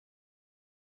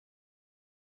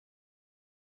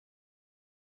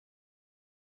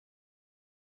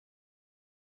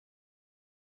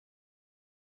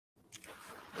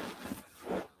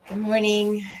Good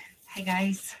morning. Hi,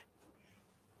 guys.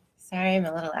 Sorry I'm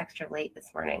a little extra late this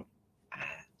morning.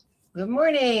 Good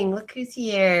morning. Look who's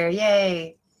here.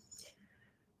 Yay.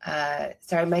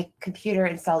 Sorry, my computer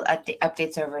installed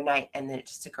updates overnight, and then it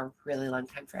just took a really long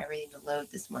time for everything to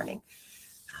load this morning.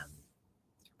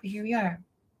 But here we are.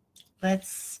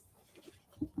 Let's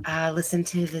listen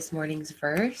to this morning's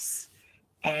verse,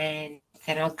 and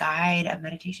then I'll guide a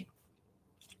meditation.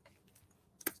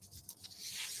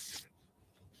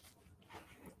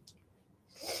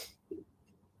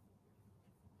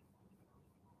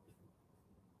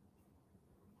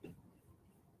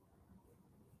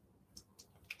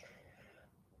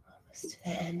 Almost to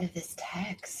the end of this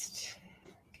text.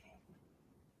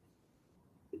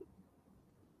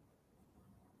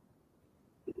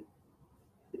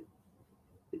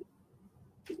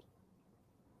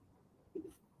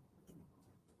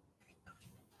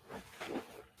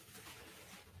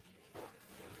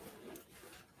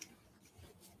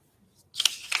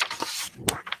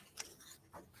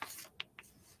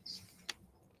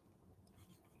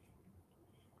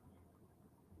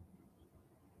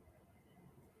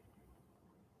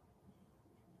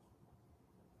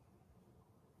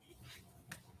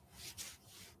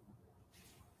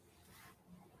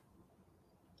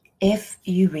 If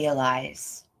you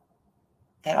realize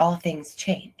that all things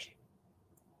change,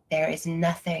 there is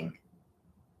nothing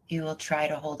you will try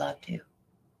to hold on to.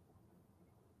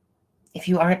 If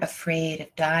you aren't afraid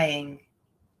of dying,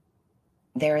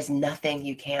 there is nothing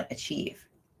you can't achieve.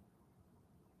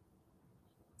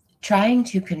 Trying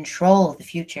to control the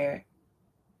future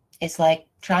is like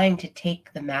trying to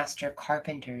take the master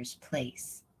carpenter's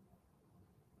place.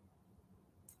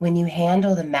 When you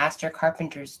handle the master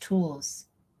carpenter's tools,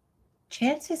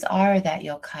 chances are that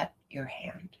you'll cut your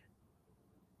hand.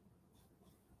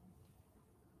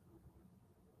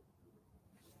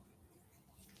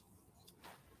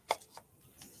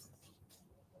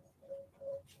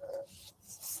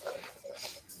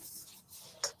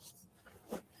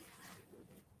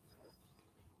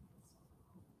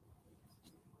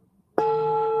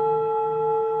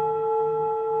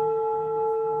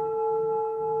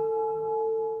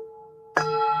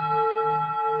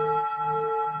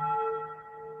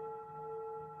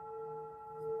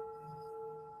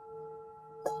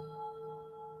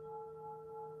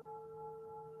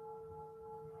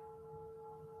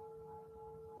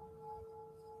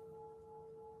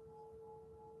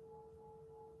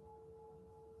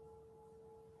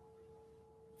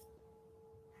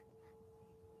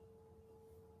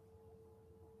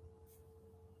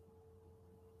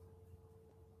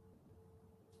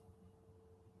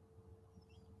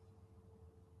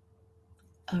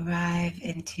 Arrive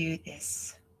into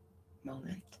this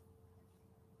moment.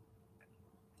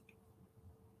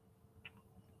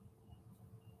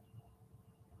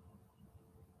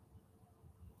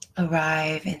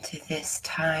 Arrive into this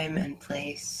time and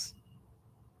place,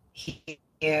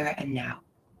 here and now.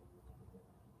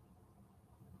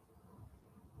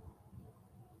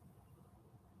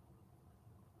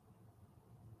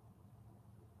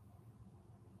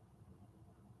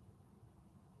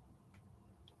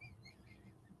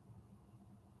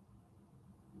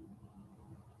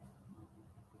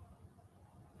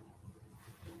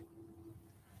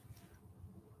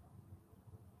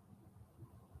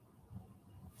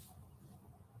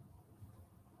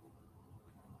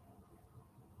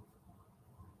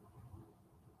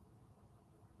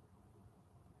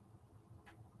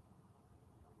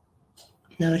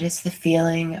 Notice the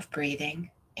feeling of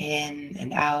breathing in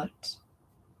and out,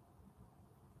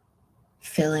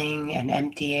 filling and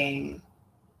emptying,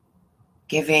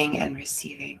 giving and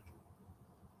receiving.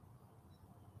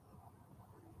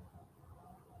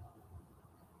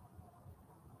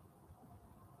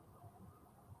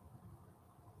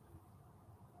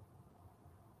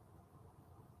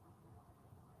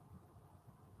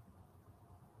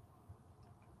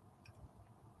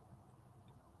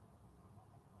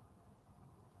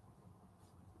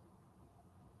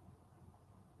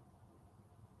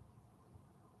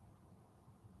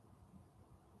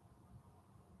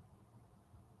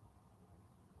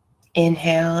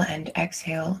 Inhale and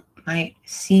exhale might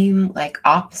seem like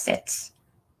opposites.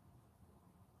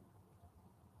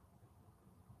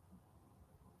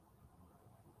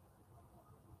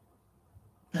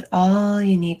 But all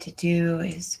you need to do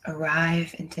is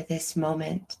arrive into this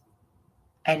moment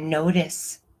and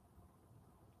notice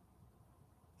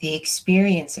the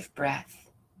experience of breath.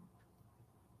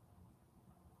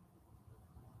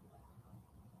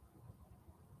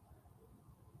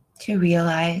 To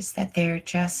realize that they're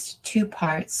just two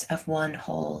parts of one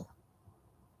whole.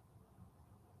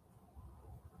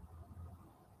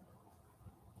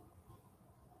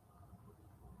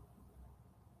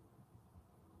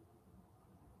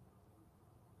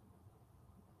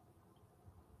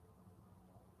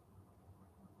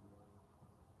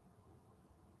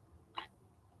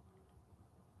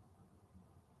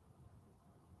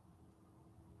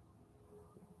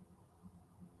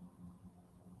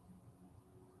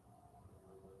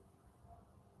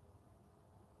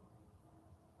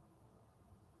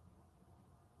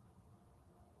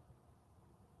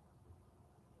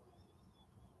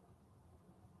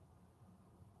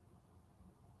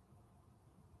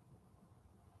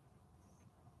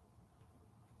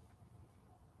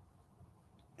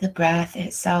 The breath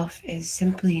itself is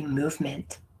simply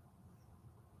movement.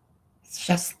 It's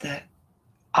just the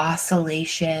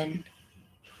oscillation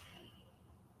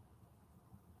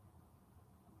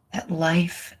that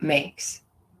life makes.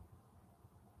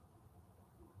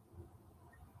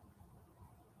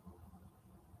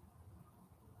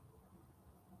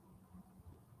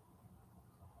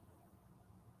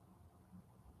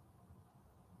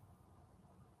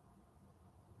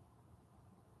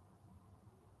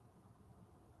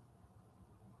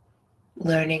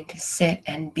 Learning to sit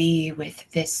and be with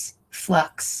this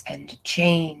flux and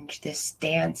change, this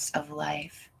dance of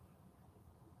life.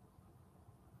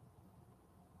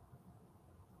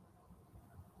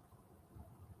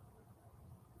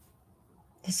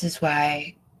 This is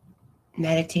why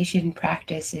meditation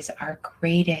practice is our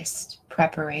greatest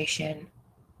preparation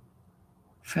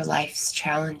for life's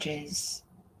challenges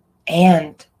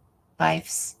and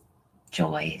life's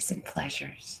joys and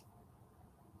pleasures.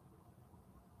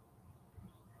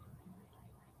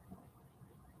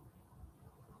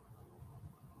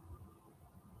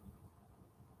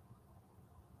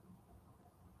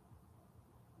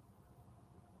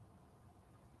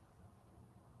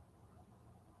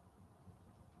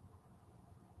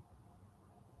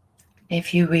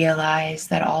 If you realize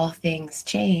that all things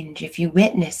change, if you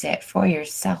witness it for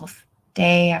yourself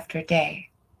day after day,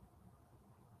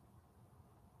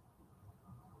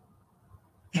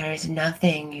 there is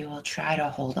nothing you will try to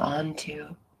hold on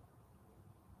to.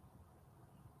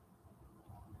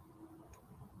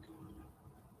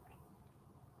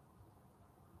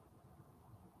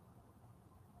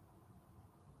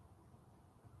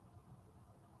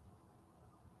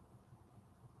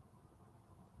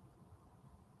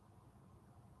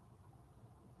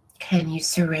 Can you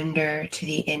surrender to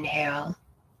the inhale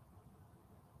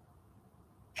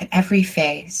at every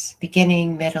phase,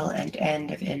 beginning, middle, and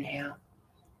end of inhale?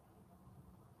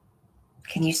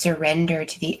 Can you surrender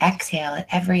to the exhale at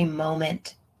every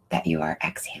moment that you are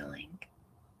exhaling?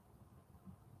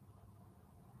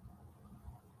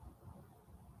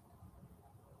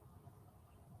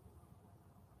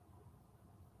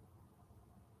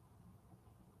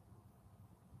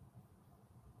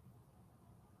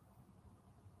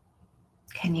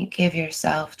 Can you give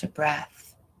yourself to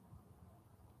breath?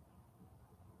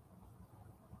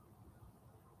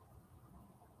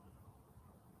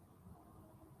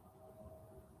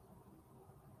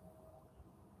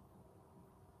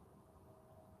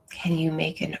 Can you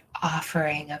make an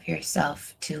offering of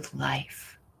yourself to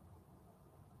life?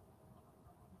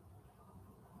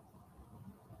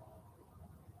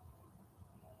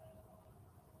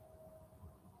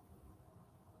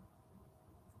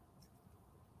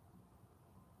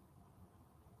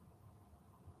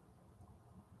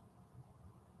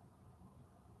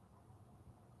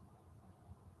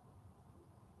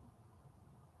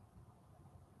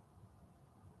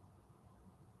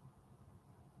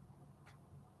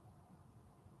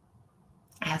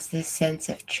 As this sense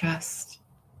of trust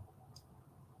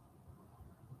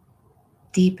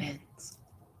deepens,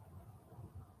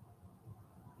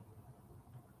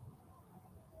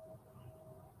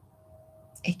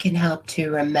 it can help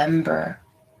to remember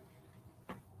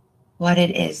what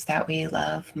it is that we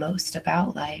love most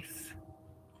about life,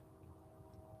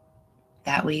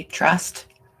 that we trust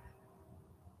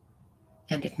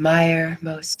and admire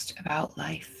most about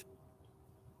life.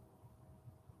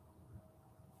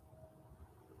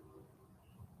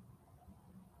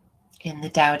 In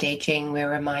the Dao De Jing, we're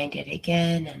reminded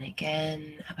again and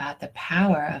again about the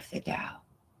power of the Dao.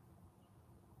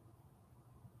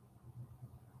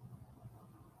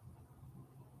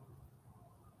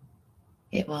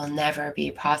 It will never be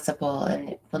possible and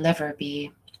it will never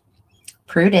be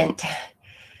prudent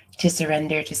to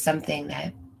surrender to something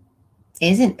that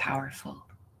isn't powerful,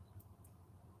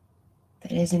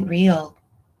 that isn't real,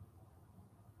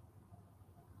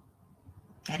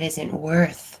 that isn't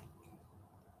worth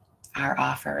our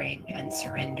offering and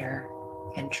surrender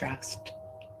and trust.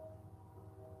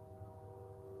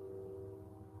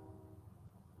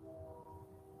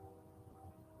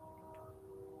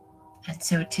 And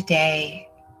so today,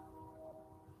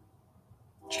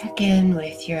 check in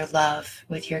with your love,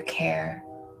 with your care.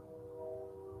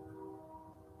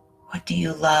 What do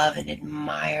you love and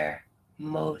admire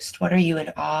most? What are you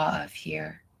in awe of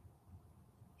here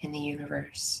in the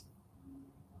universe?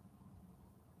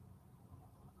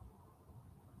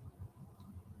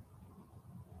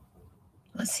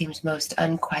 What seems most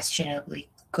unquestionably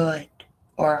good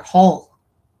or whole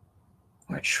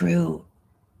or true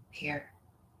here?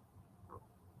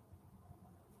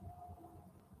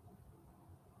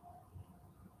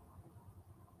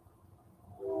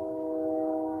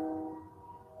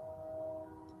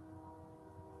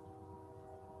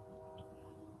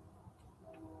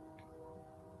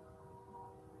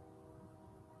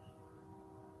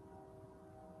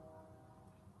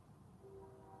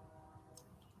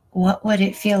 What would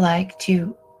it feel like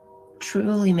to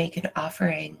truly make an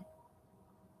offering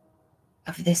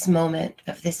of this moment,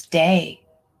 of this day,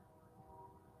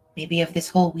 maybe of this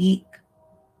whole week,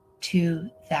 to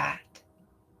that,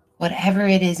 whatever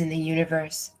it is in the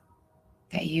universe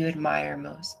that you admire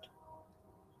most?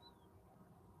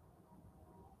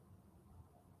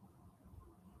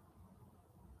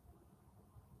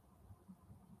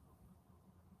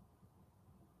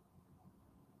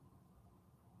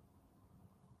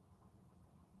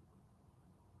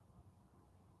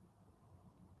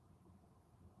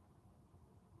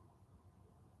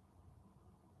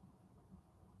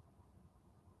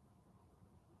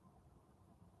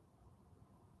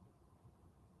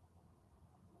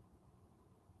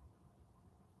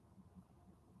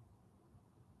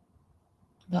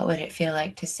 What would it feel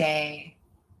like to say,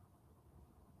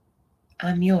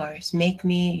 I'm yours, make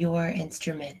me your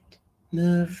instrument,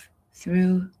 move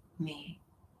through me?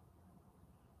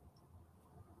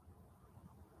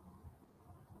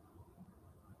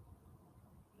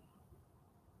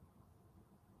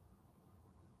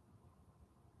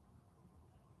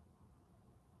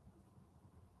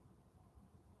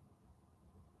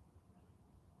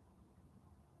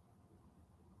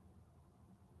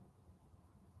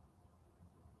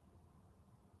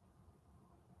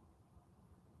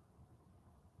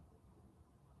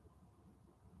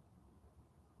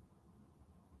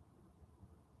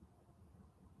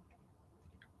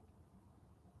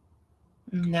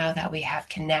 Now that we have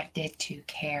connected to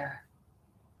care,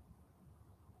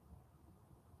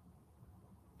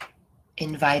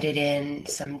 invited in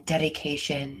some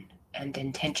dedication and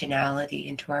intentionality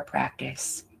into our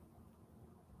practice,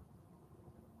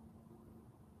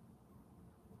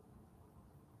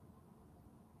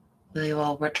 we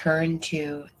will return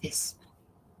to this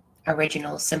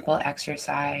original simple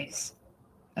exercise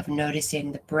of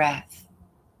noticing the breath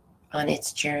on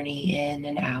its journey in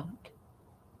and out.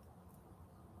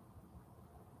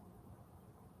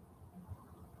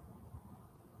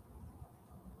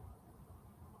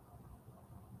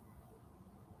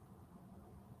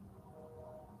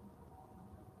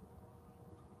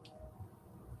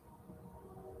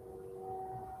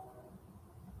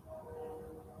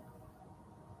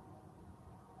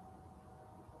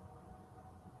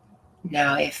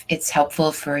 Now, if it's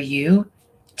helpful for you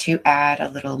to add a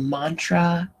little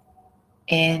mantra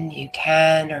in, you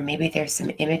can, or maybe there's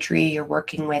some imagery you're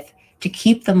working with to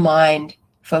keep the mind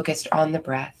focused on the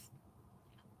breath.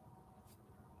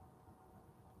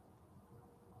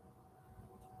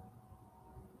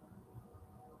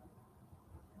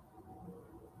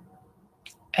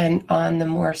 And on the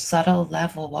more subtle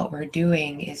level, what we're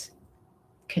doing is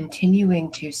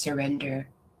continuing to surrender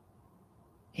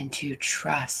and to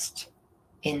trust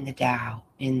in the Tao,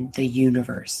 in the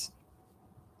universe,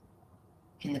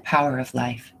 in the power of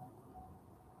life.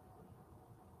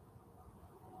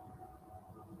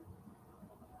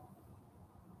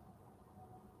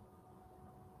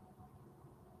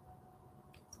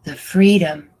 The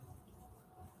freedom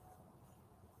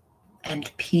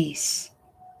and peace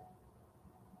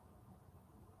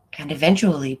and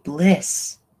eventually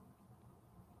bliss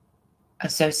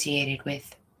associated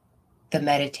with the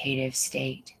meditative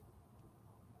state.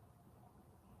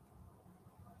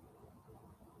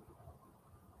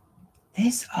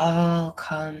 This all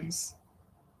comes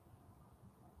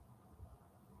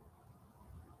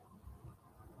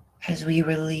as we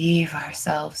relieve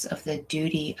ourselves of the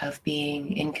duty of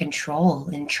being in control,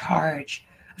 in charge,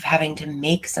 of having to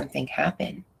make something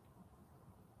happen.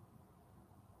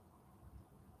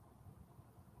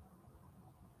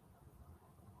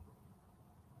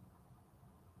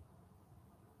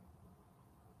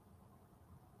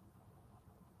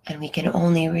 And we can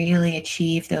only really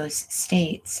achieve those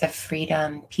states of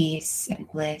freedom, peace, and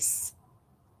bliss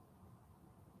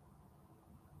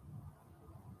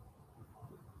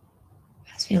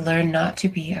as we learn not to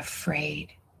be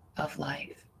afraid of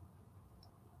life.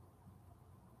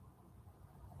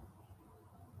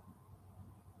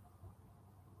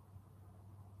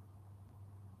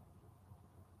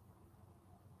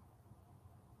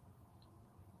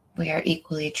 We are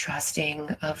equally trusting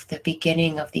of the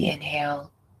beginning of the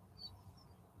inhale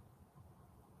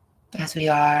as we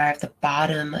are at the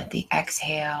bottom of the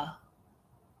exhale.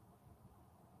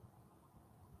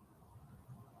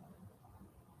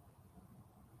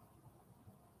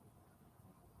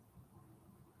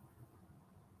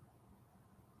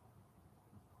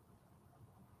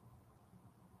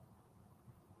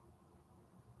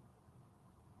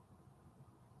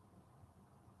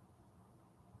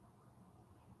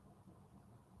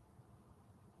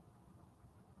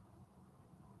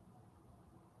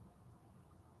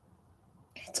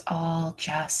 It's all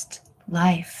just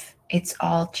life. It's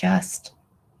all just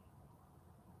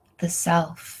the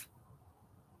self.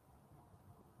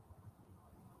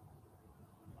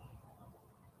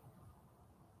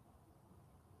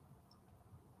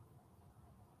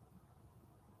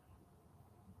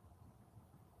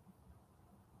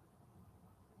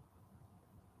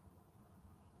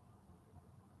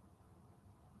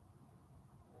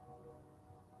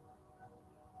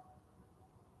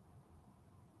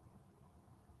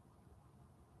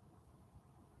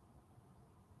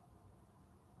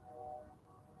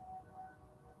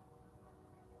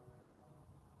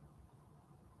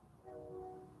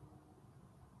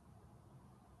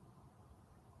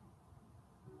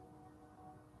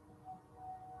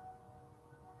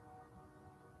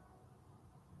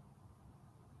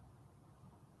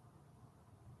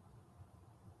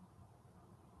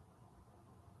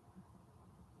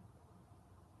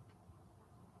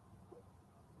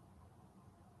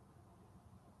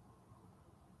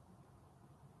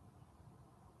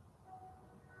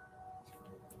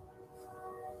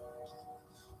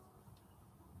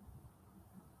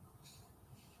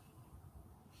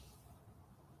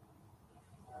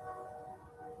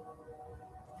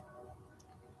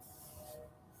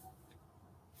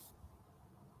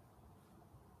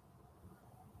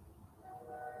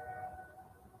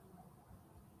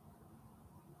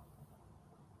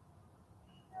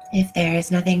 If there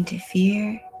is nothing to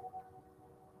fear,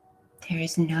 there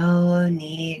is no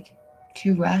need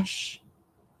to rush.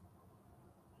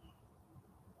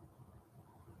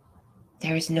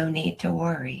 There is no need to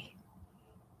worry.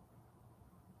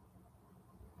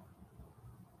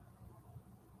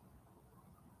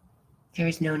 There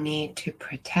is no need to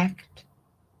protect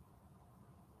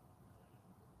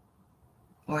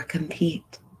or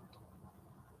compete.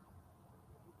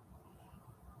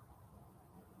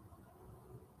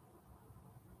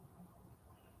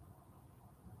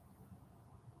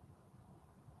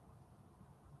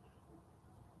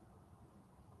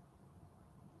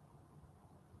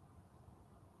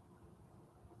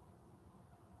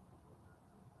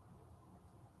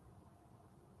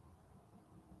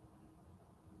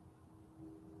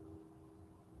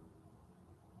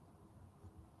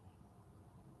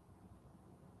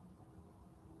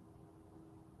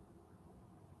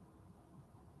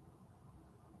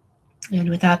 And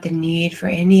without the need for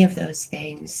any of those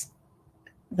things,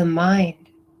 the mind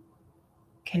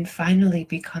can finally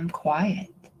become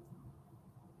quiet.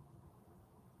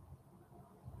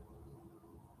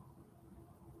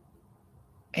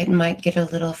 It might get a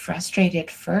little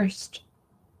frustrated first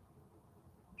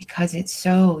because it's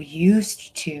so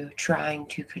used to trying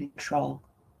to control,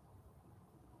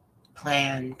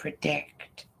 plan,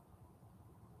 predict,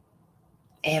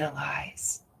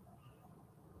 analyze.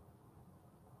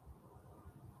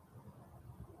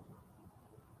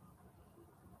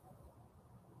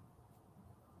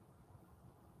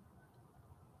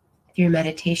 Through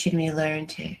meditation, we learn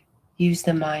to use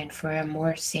the mind for a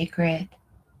more sacred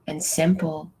and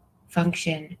simple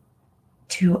function,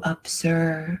 to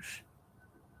observe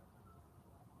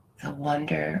the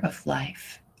wonder of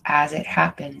life as it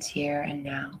happens here and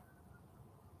now,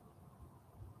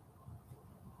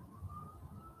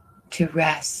 to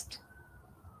rest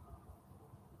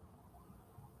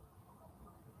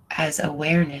as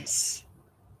awareness,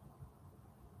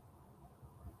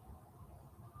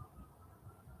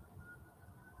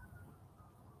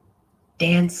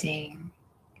 dancing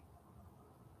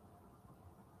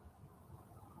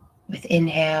with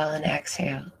inhale and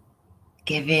exhale,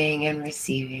 giving and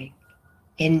receiving,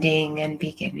 ending and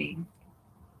beginning.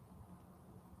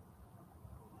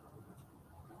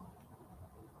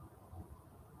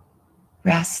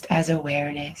 Rest as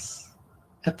awareness,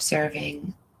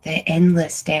 observing the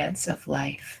endless dance of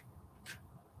life.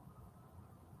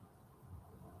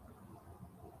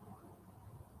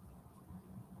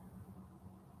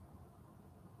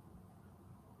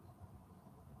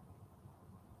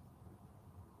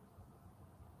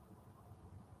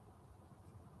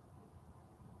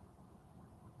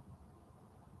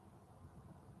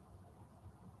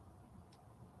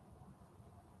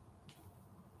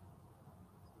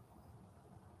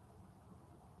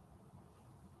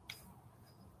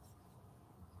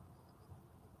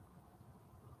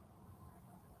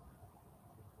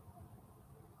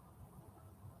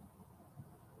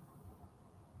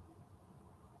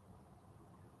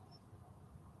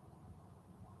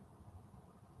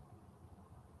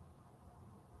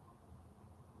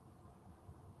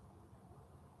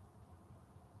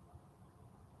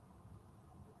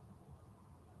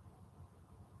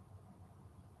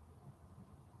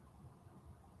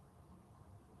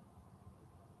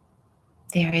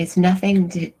 There is nothing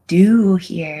to do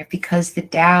here because the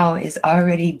Tao is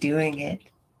already doing it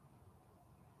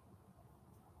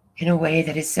in a way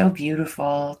that is so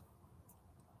beautiful,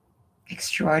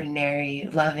 extraordinary,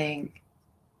 loving,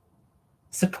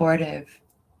 supportive,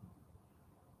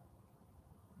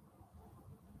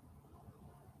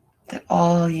 that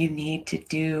all you need to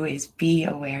do is be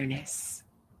awareness,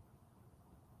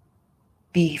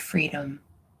 be freedom,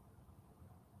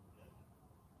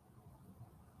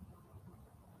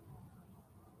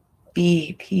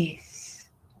 be peace,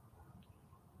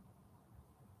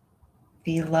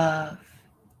 be love.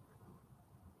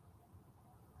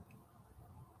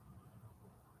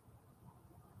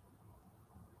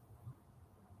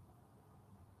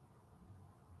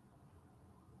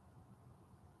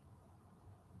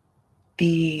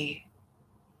 Be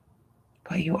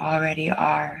what you already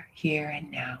are here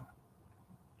and now.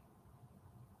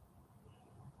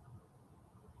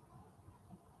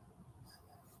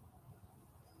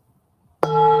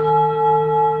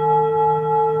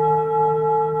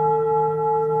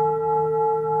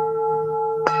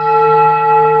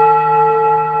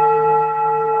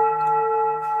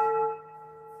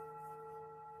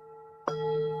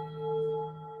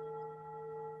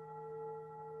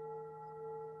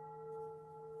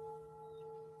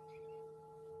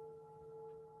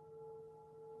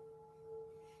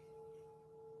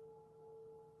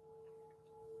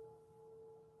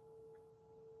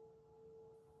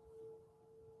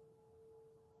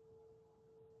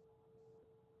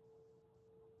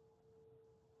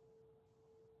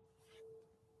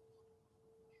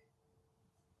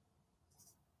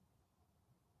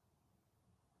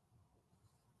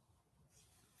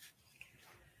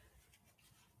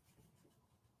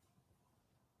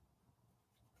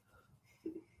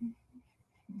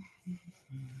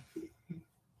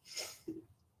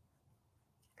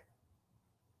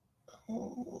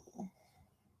 Oh,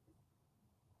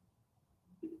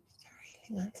 sorry,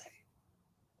 hang on a second.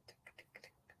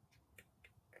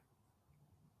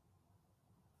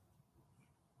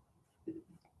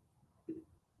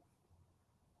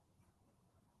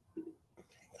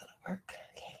 That'll work.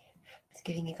 Okay. I was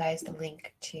giving you guys the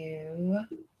link to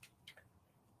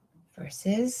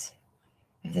verses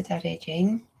of the Dao De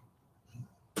Jing.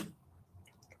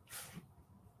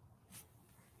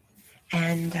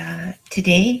 And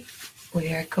today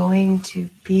we are going to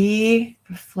be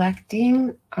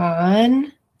reflecting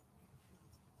on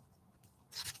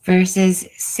verses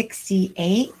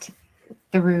 68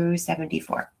 through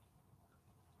 74.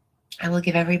 I will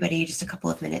give everybody just a couple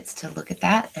of minutes to look at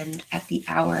that, and at the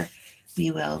hour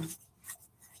we will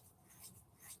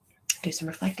do some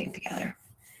reflecting together.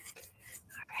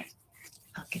 All right,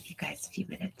 I'll give you guys a few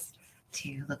minutes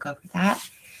to look over that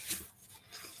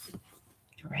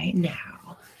right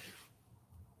now.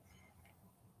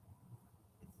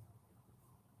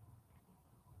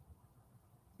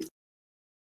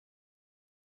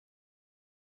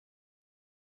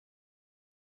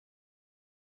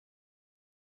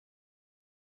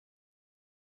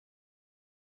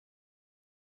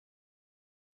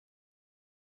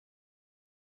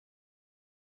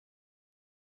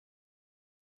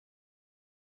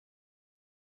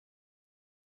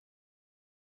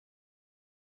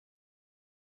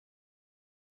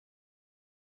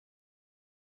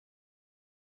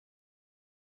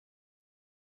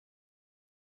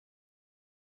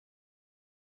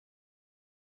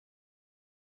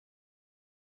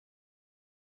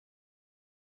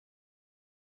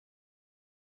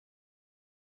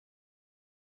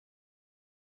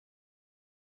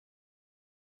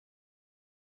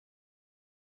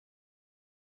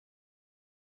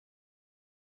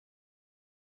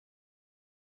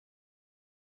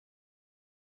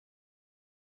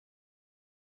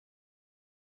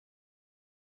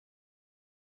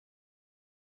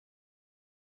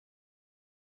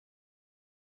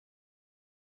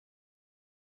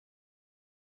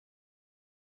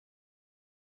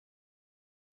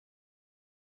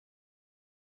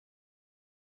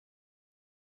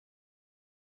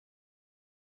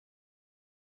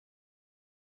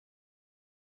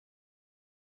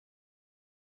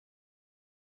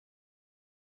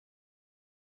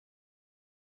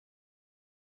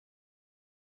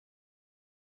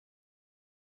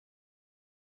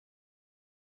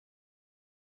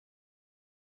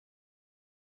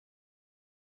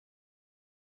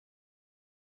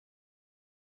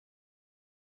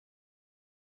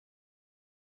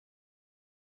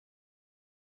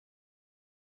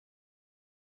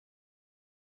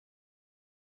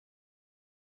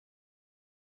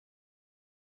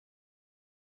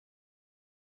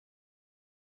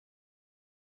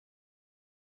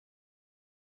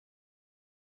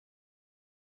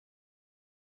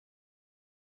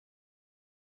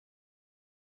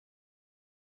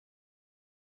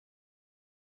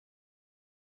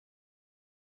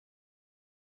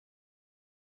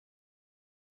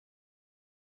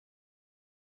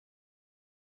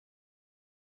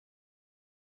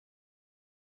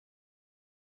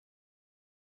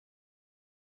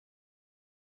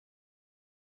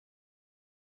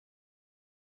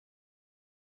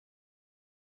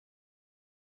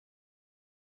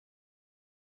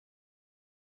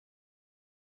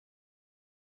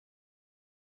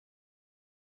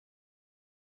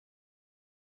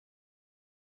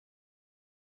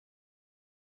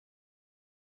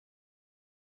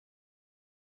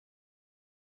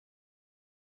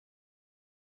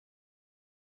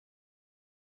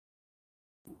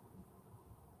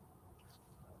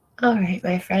 All right,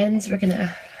 my friends, we're going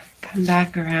to come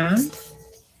back around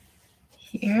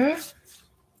here.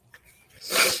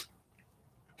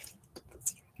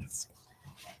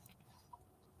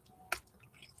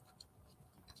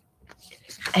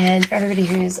 And for everybody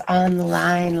who's on the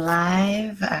line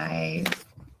live, I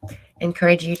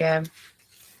encourage you to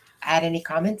add any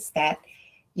comments that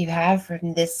you have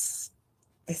from this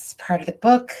part of the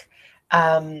book,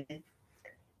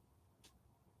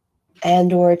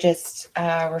 and or just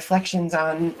reflections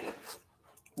on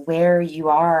where you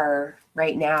are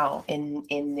right now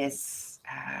in this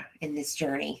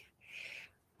journey.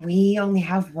 We only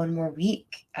have one more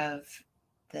week of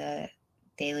the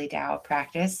Daily Dao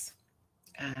practice.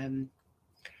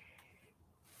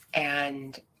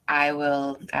 And I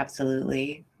will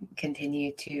absolutely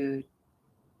continue to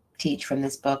teach from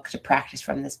this book, to practice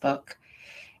from this book.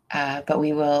 But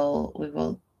we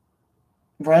will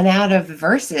run out of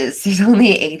verses. There's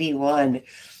only 81.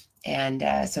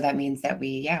 And so that means that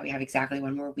we have exactly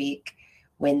one more week.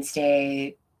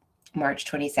 Wednesday, March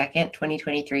 22nd,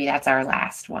 2023. That's our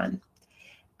last one.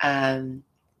 And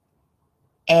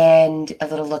a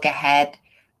little look ahead.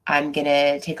 I'm going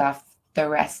to take off the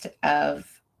rest of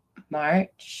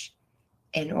March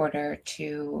in order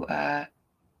to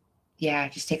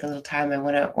just take a little time. I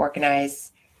want to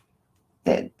organize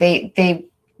that. They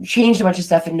changed a bunch of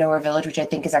stuff in Nowhere Village, which I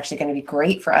think is actually going to be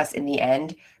great for us in the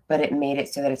end, but it made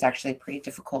it so that it's actually pretty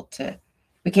difficult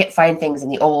we can't find things in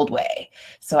the old way.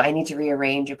 So I need to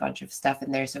rearrange a bunch of stuff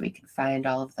in there so we can find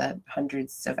all of the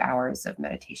hundreds of hours of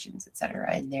meditations,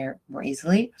 etc., in there more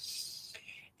easily.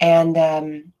 And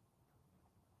then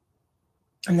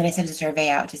I sent a survey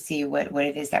out to see what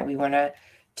it is that we want to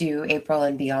do April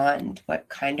and beyond, what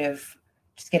kind of,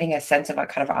 just getting a sense of what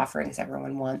kind of offerings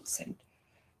everyone wants,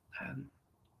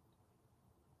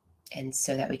 and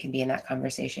so that we can be in that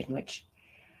conversation, which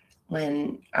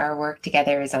when our work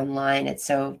together is online, it's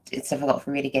difficult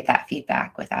for me to get that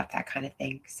feedback without that kind of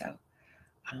thing. So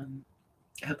I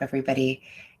hope everybody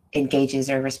engages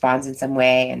or responds in some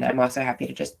way. And I'm also happy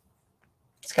to just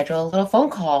schedule a little phone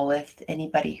call with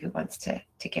anybody who wants to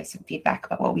give some feedback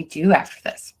about what we do after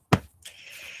this.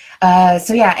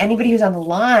 So yeah, anybody who's on the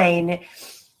line,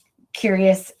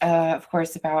 curious, of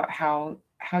course, about how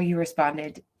you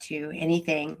responded to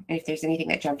anything, and if there's anything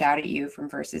that jumped out at you from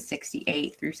verses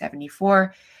 68 through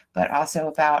 74, but also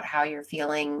about how you're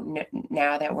feeling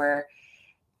now that we're,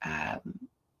 now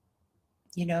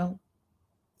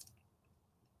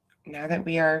that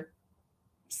we are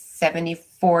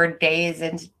 74 days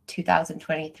into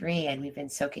 2023, and we've been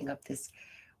soaking up this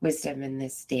wisdom in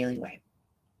this daily way.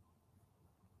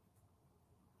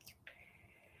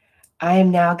 I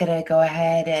am now going to go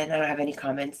ahead, and I don't have any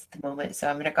comments at the moment, so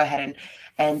I'm going to go ahead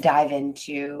and dive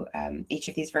into each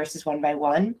of these verses one by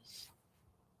one.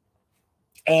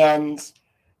 And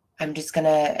I'm just going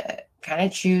to kind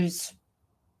of choose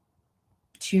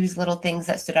little things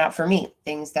that stood out for me,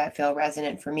 things that feel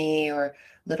resonant for me, or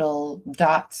little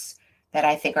dots that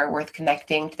I think are worth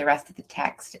connecting to the rest of the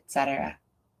text, etc.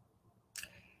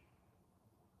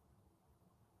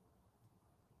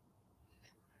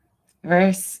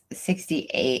 Verse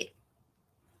 68.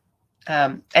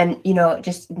 And,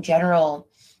 just in general,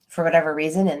 for whatever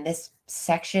reason, in this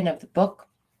section of the book,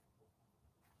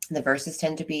 the verses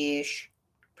tend to be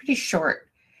pretty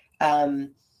short.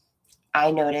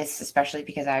 I notice, especially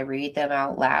because I read them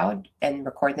out loud and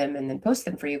record them and then post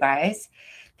them for you guys,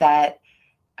 that,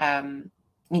 a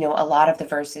lot of the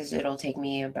verses, it'll take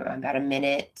me about a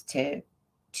minute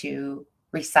to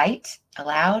recite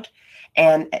aloud.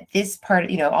 And at this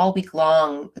part, all week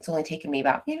long, it's only taken me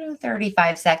about,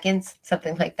 35 seconds,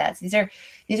 something like that. So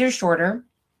these are shorter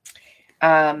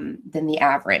than the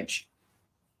average.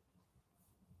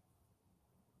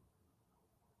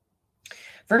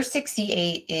 Verse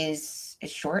 68 is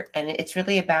short, and it's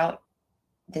really about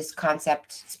this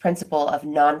concept, this principle of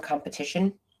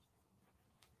non-competition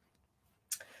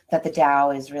that the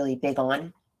Tao is really big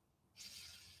on.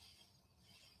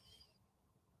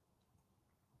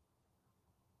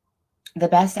 The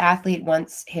best athlete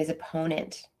wants his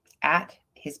opponent at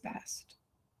his best.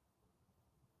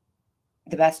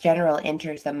 The best general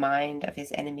enters the mind of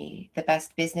his enemy. The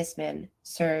best businessman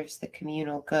serves the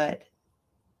communal good.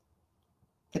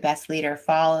 The best leader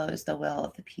follows the will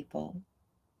of the people.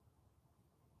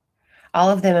 All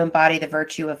of them embody the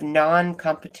virtue of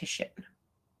non-competition.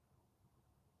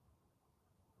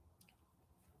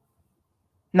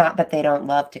 Not that they don't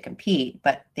love to compete,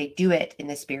 but they do it in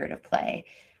the spirit of play.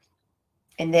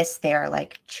 In this, they are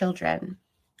like children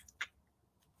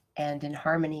and in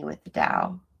harmony with the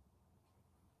Tao.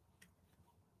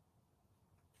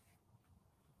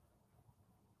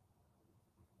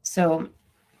 So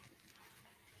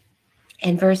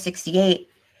in verse 68,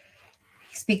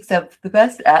 he speaks of the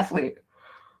best athlete,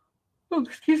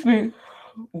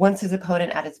 wants his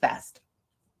opponent at his best.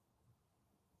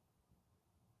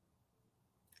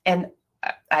 And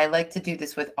I like to do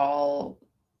this with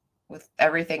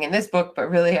everything in this book, but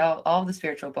really all the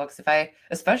spiritual books.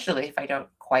 Especially if I don't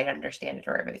quite understand it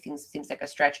or everything seems like a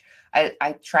stretch,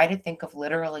 I try to think of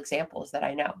literal examples that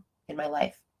I know in my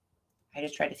life. I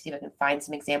just try to see if I can find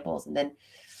some examples, and then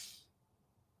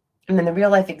the real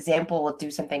life example will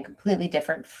do something completely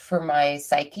different for my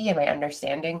psyche and my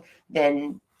understanding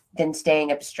than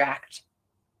staying abstract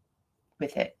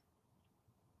with it.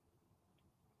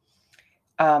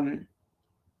 And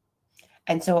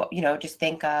so, just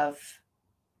think of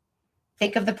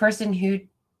the person who,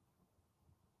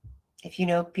 if you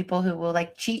know people who will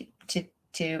like cheat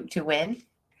to win,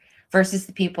 versus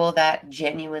the people that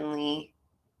genuinely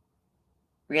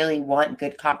really want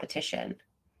good competition.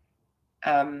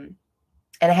 And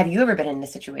have you ever been in a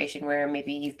situation where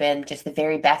maybe you've been just the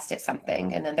very best at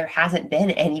something, and then there hasn't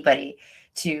been anybody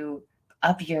to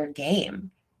up your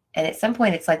game? And at some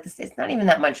point, it's like this. It's not even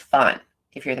that much fun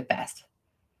if you're the best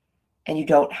and you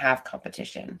don't have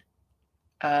competition.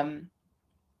 And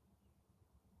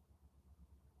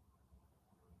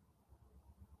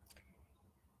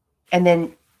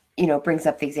then, brings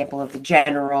up the example of the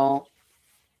general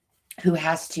who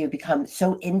has to become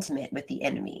so intimate with the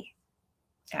enemy,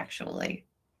 actually.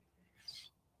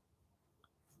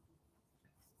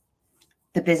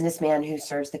 The businessman who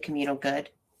serves the communal good.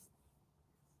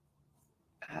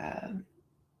 And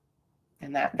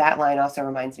that line also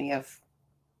reminds me of,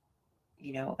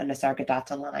 a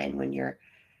Nisargadatta line, when you're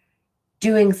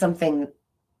doing something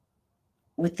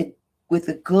with the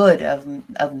good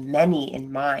of many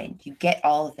in mind, you get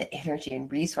all of the energy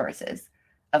and resources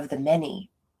of the many.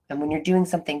 And when you're doing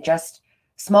something just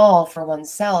small for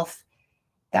oneself,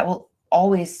 that will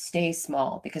always stay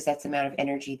small, because that's the amount of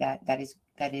energy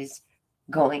that is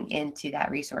going into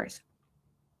that resource.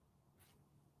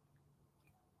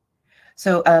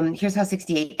 So here's how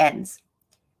 68 ends.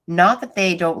 Not that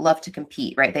they don't love to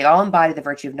compete, right? They all embody the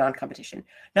virtue of non-competition.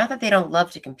 Not that they don't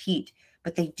love to compete,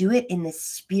 but they do it in the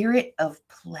spirit of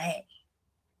play.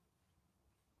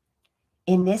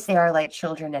 In this, they are like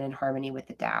children and in harmony with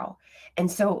the Tao. And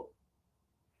so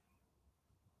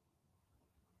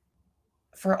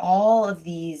for all of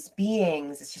these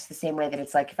beings, it's just the same way that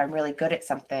it's like, if I'm really good at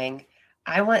something,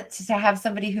 I want to have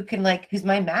somebody who can, like, who's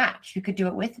my match, who could do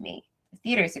it with me. The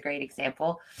theater is a great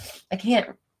example. I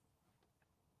can't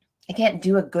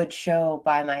do a good show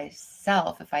by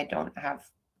myself if I don't have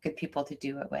good people to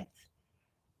do it with,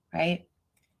 right?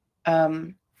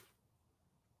 And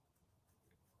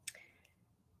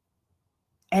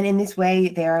in this way,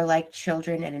 they are like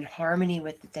children and in harmony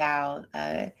with the Tao,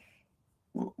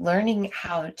 learning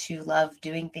how to love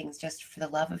doing things just for the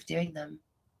love of doing them,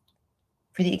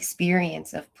 for the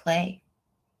experience of play.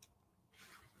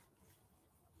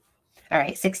 All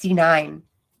right, 69.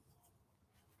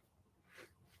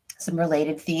 Some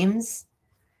related themes.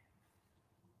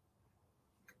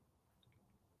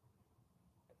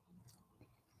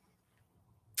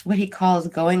 What he calls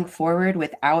going forward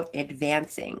without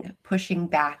advancing, pushing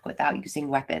back without using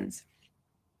weapons.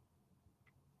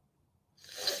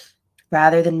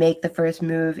 Rather than make the first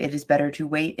move, it is better to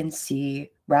wait and see.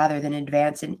 Rather than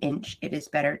advance an inch, it is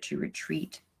better to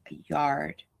retreat a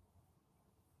yard.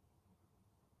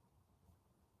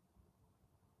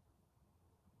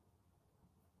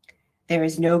 There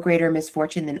is no greater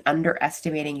misfortune than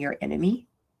underestimating your enemy.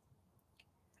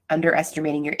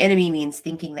 Underestimating your enemy means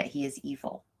thinking that he is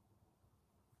evil.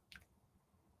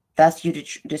 Thus, you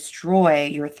destroy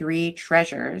your 3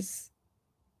 treasures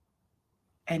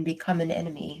and become an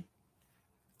enemy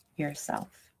yourself.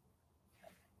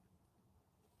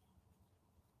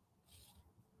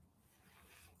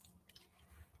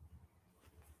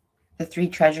 The 3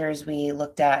 treasures we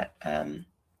looked at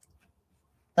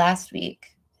last week,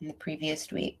 in the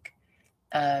previous week,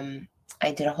 I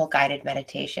did a whole guided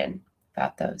meditation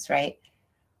about those, right?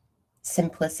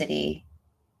 Simplicity,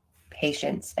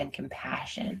 patience, and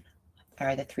compassion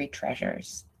are the 3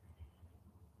 treasures.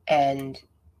 And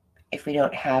if we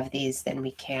don't have these, then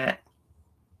we can't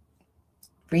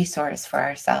resource for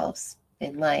ourselves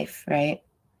in life, right?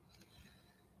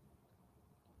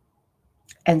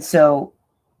 And so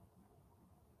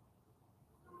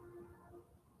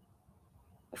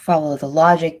follow the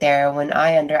logic there. When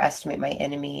I underestimate my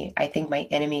enemy, I think my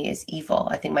enemy is evil.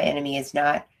 I think my enemy is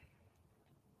not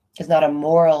a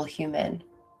moral human.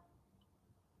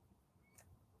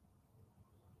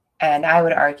 And I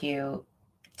would argue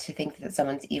to think that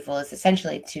someone's evil is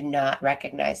essentially to not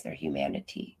recognize their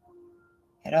humanity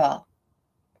at all.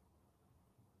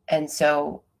 And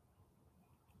so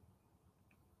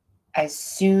as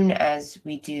soon as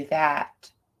we do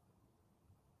that,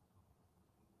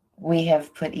 we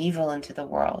have put evil into the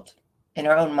world in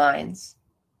our own minds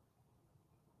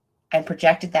and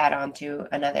projected that onto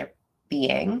another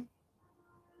being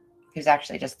who's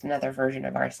actually just another version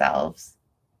of ourselves.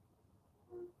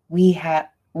 We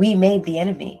made the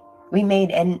enemy. We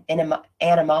made an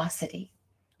animosity.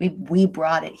 We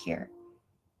brought it here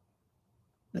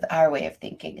with our way of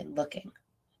thinking and looking.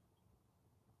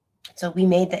 So we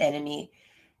made the enemy.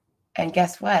 And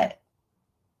guess what?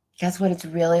 Guess what? It's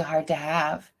really hard to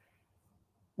have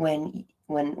when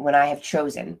I have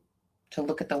chosen to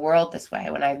look at the world this way,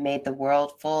 when I've made the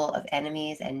world full of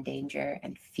enemies and danger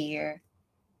and fear.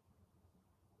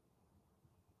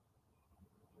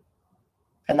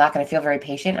 I'm not going to feel very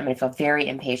patient. I'm going to feel very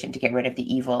impatient to get rid of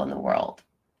the evil in the world.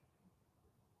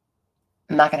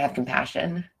 I'm not going to have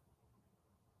compassion.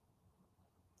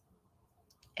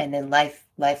 And then life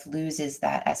loses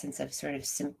that essence of sort of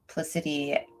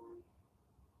simplicity,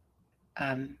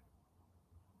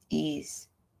 ease,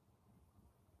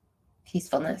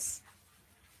 peacefulness.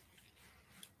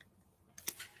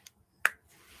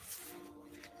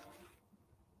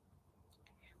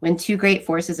 When two great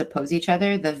forces oppose each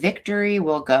other, the victory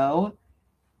will go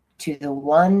to the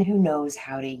one who knows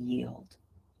how to yield.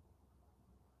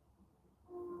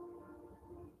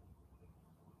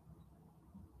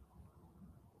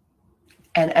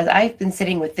 And as I've been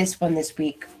sitting with this one this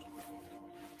week,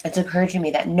 it's occurred to me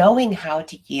that knowing how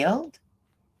to yield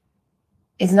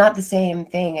is not the same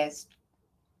thing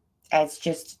as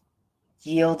just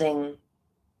yielding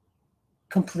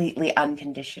completely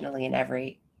unconditionally in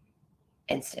every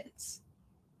instance.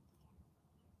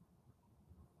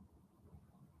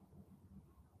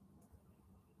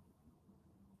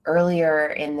 Earlier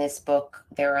in this book,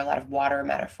 there are a lot of water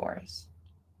metaphors.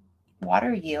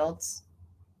 Water yields.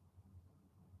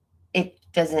 It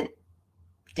doesn't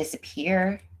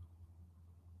disappear.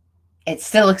 It's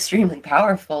still extremely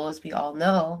powerful, as we all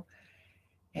know,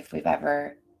 if we've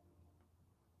ever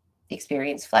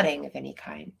experienced flooding of any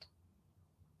kind.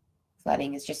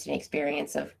 Flooding is just an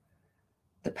experience of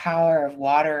the power of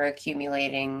water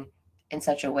accumulating in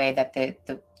such a way that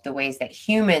the ways that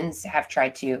humans have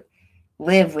tried to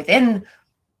live within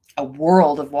a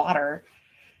world of water,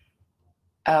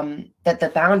 that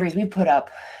the boundaries we put up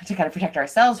to kind of protect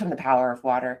ourselves from the power of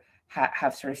water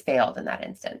have sort of failed in that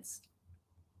instance.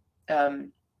 The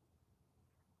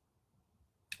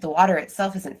water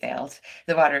itself hasn't failed.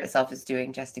 The water itself is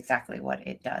doing just exactly what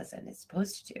it does and is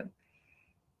supposed to do.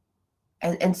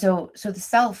 And so the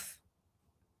self,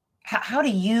 how do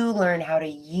you learn how to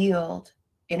yield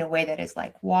in a way that is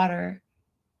like water?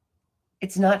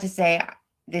 It's not to say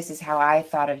this is how I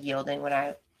thought of yielding when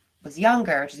I was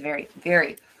younger, which is a very,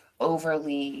 very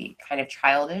overly kind of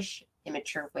childish,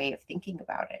 immature way of thinking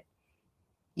about it.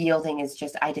 Yielding is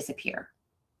just, I disappear.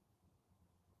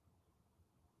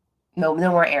 No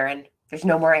more Aaron. There's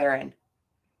no more Aaron.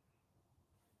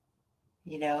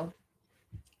 You know?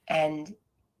 And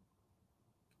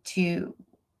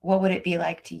what would it be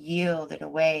like to yield in a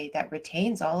way that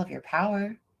retains all of your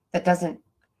power, that doesn't,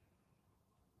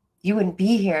 you wouldn't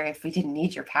be here if we didn't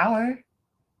need your power.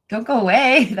 Don't go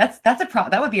away. That's a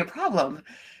problem. That would be a problem,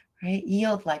 right?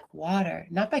 Yield like water,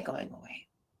 not by going away,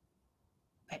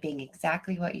 by being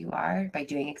exactly what you are, by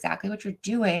doing exactly what you're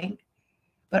doing,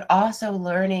 but also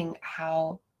learning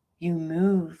how you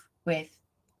move with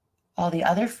all the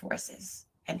other forces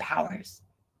and powers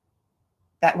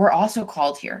that we're also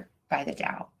called here by the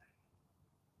Tao,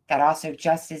 that also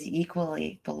just as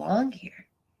equally belong here.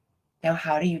 Now,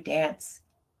 how do you dance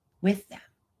with them?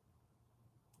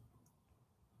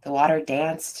 The water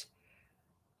danced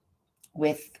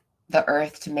with the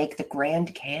earth to make the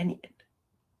Grand Canyon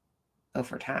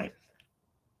over time.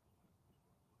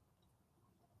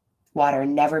 Water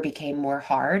never became more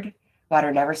hard.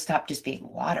 Water never stopped just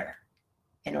being water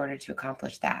in order to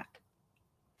accomplish that.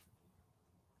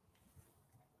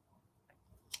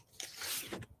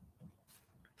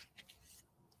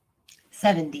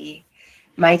 "70.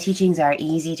 My teachings are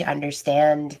easy to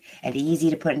understand and easy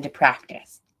to put into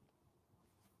practice.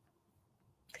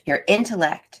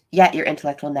 Yet your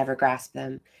intellect will never grasp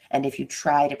them. And if you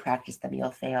try to practice them, you'll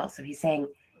fail." So he's saying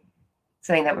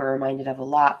something that we're reminded of a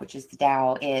lot, which is the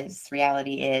Tao is,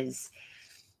 reality is,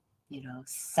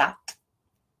 Sat.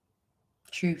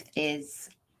 Truth is.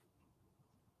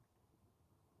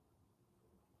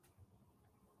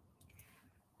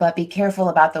 But be careful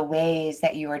about the ways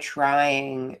that you are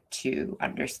trying to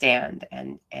understand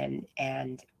and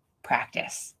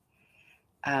practice.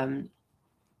 The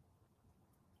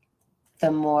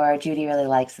more, Judy really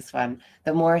likes this one,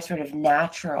 the more sort of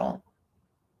natural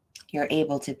you're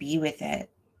able to be with it,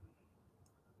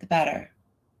 the better.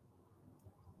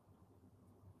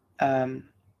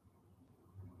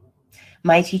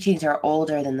 My teachings are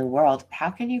older than the world. How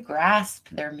can you grasp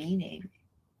their meaning?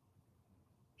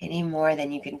 Any more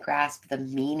than you can grasp the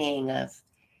meaning of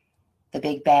the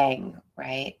Big Bang,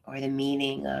 right? Or the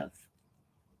meaning of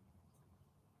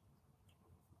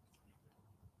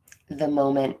the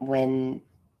moment when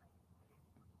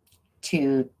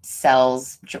two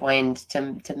cells joined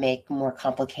to make more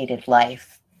complicated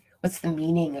life. What's the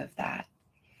meaning of that?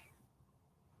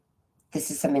 This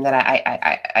is something that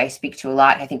I speak to a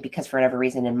lot. I think because for whatever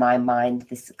reason in my mind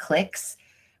this clicks,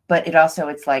 but it also,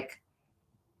 it's like,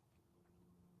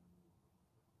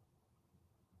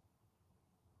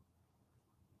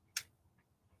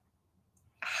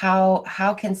 how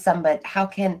can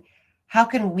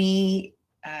we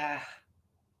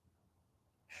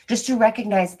just to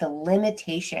recognize the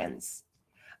limitations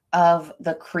of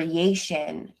the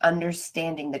creation,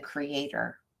 understanding the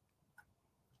creator,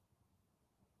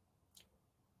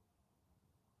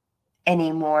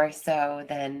 any more so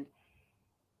than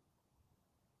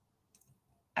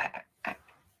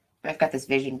I've got this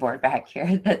vision board back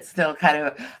here that's still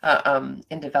kind of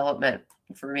in development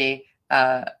for me,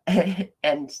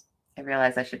 and I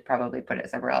realize I should probably put it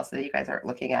somewhere else so that you guys aren't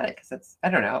looking at it, because it's, I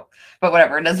don't know, but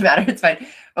whatever, it doesn't matter, it's fine.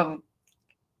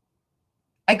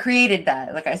 I created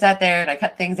that. Like, I sat there and I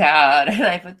cut things out and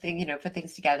I put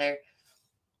things together.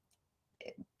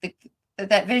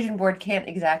 That vision board can't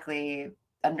exactly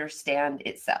understand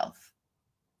itself.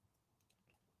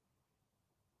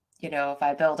 If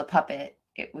I build a puppet,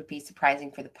 it would be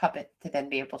surprising for the puppet to then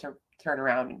be able to turn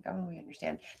around and go, oh, I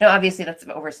understand. Now, obviously, that's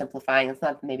oversimplifying. It's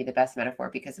not maybe the best metaphor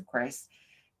because, of course,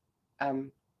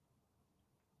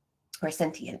 we're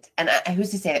sentient. And who's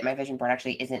to say that my vision board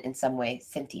actually isn't in some way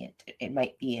sentient? It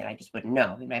might be, and I just wouldn't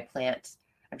know. I mean, my plants,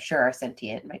 I'm sure, are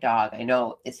sentient. My dog, I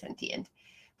know, is sentient.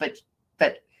 But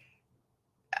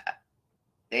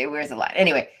where's the line?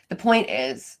 Anyway, the point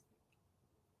is,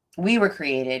 we were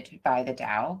created by the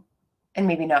Dao, and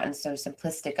maybe not in so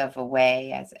simplistic of a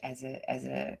way as an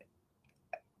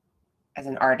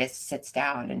artist sits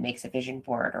down and makes a vision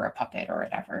board or a puppet or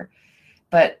whatever,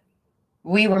 but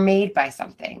we were made by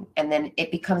something, and then it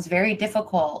becomes very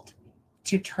difficult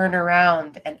to turn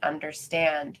around and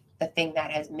understand the thing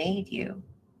that has made you.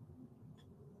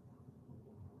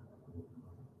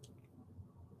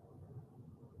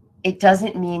 It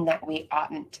doesn't mean that we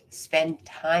oughtn't spend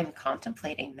time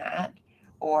contemplating that,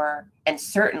 and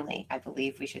certainly I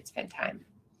believe we should spend time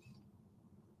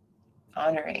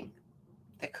honoring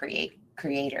the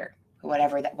creator,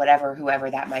 whoever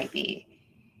that might be,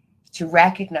 to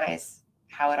recognize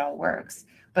how it all works,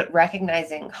 but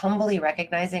humbly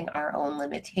recognizing our own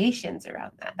limitations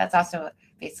around that. That's also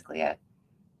basically an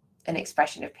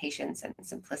expression of patience and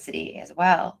simplicity as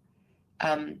well.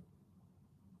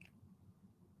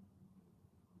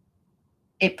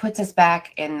 It puts us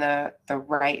back in the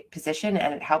right position,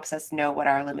 and it helps us know what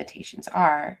our limitations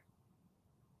are.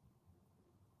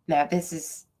 Now, this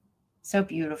is so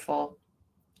beautiful.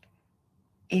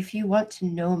 If you want to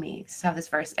know me, this is how this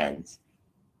verse ends.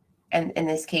 And in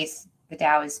this case, the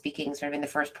Tao is speaking sort of in the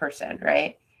first person,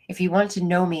 right? If you want to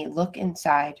know me, look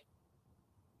inside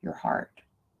your heart.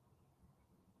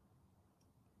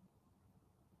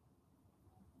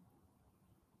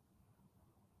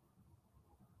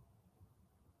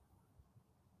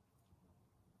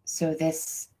 So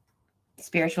this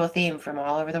spiritual theme from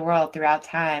all over the world throughout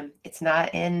time, it's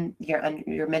not in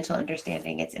your mental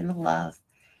understanding, it's in the love.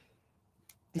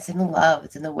 It's in the love.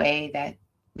 It's in the way that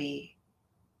we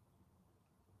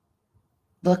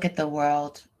look at the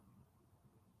world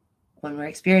when we're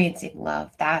experiencing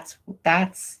love. That's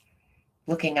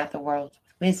looking at the world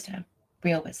with wisdom,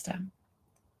 real wisdom.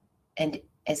 And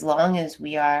as long as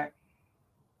we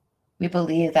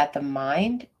believe that the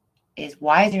mind is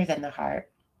wiser than the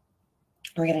heart,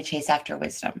 we're going to chase after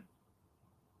wisdom.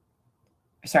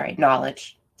 Sorry,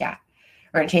 knowledge. Yeah.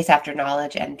 We're going to chase after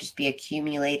knowledge and just be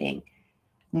accumulating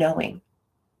knowing.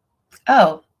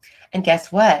 Oh, and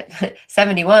guess what?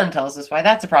 71 tells us why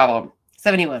that's a problem.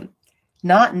 71.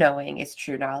 Not knowing is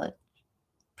true knowledge.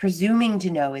 Presuming to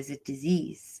know is a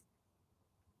disease.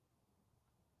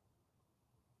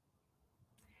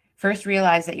 First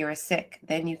realize that you are sick,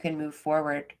 then you can move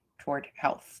forward toward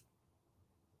health.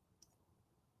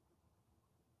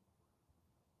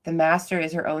 The master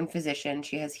is her own physician.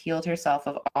 She has healed herself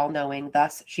of all knowing.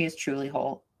 Thus, she is truly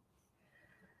whole.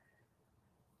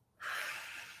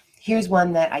 Here's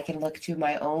one that I can look to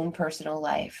my own personal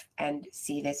life and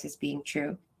see this as being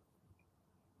true.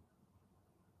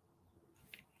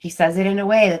 He says it in a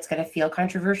way that's going to feel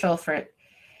controversial for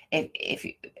if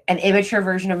an immature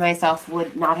version of myself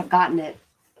would not have gotten it,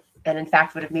 and in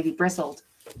fact would have maybe bristled.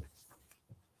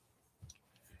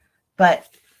 But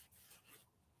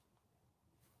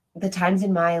the times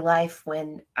in my life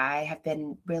when I have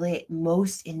been really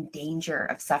most in danger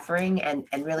of suffering and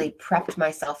really prepped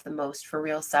myself the most for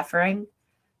real suffering,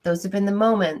 those have been the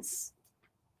moments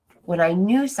when I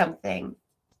knew something.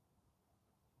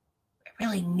 I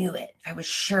really knew it. I was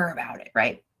sure about it,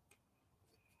 right?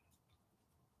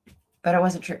 But it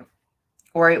wasn't true,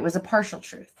 or it was a partial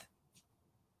truth.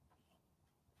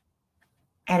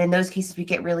 And in those cases, we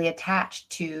get really attached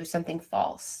to something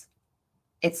false.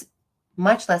 It's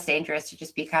much less dangerous to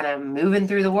just be kind of moving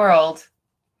through the world,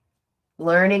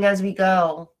 learning as we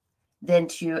go, than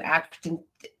to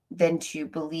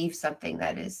believe something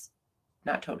that is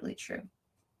not totally true.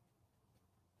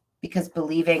 Because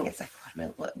believing, it's like,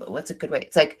 what's a good way?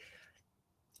 It's like,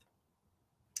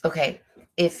 okay,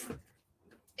 if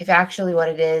actually what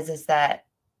it is that,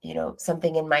 you know,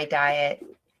 something in my diet,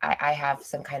 I have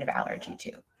some kind of allergy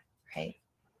to, right?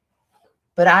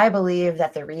 But I believe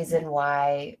that the reason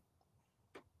why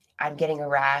I'm getting a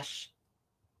rash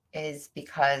is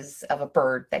because of a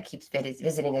bird that keeps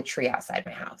visiting a tree outside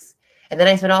my house. And then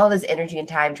I spend all this energy and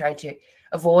time trying to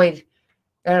avoid,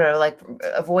 I don't know, like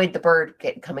avoid the bird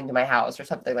coming to my house or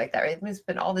something like that, right? I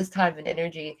spend all this time and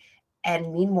energy.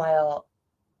 And meanwhile,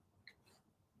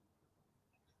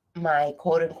 my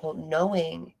quote unquote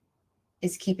knowing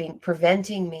is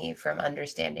preventing me from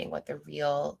understanding what the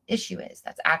real issue is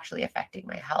that's actually affecting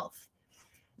my health.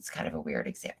 It's kind of a weird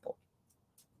example.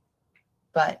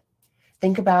 But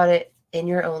think about it in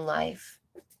your own life.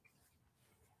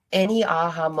 Any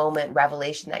aha moment,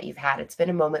 revelation that you've had, it's been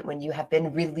a moment when you have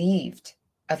been relieved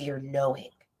of your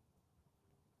knowing,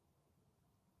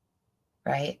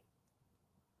 right?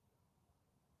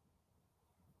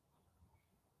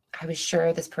 I was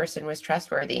sure this person was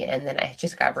trustworthy, and then I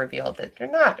just got revealed that they're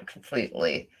not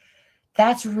completely.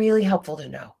 That's really helpful to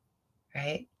know,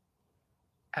 right?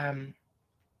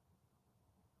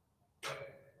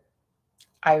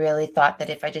 I really thought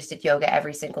that if I just did yoga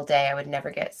every single day, I would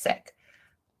never get sick.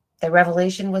 The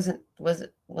revelation wasn't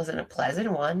a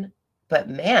pleasant one, but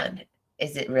man,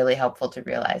 is it really helpful to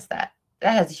realize that.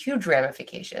 That has huge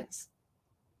ramifications,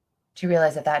 to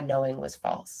realize that knowing was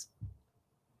false.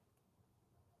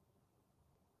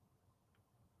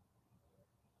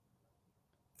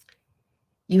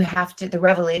 You have to, the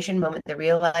revelation moment, the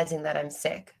realizing that I'm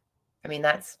sick. I mean,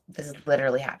 this has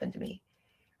literally happened to me.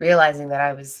 Realizing that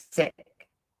I was sick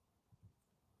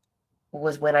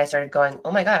was when I started going,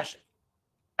 oh my gosh,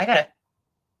 I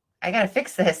gotta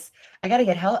fix this. I gotta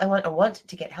get I want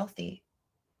to get healthy.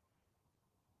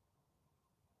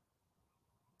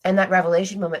 And that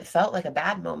revelation moment felt like a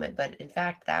bad moment, but in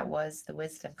fact, that was the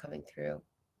wisdom coming through.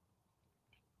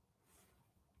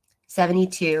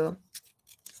 72.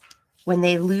 When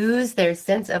they lose their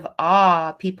sense of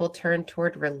awe, people turn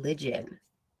toward religion.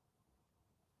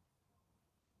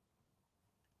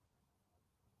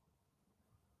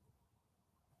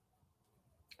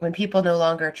 When people no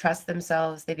longer trust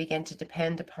themselves, they begin to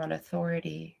depend upon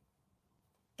authority.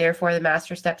 Therefore, the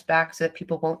master steps back so that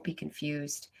people won't be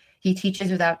confused. He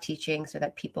teaches without teaching so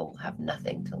that people will have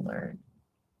nothing to learn.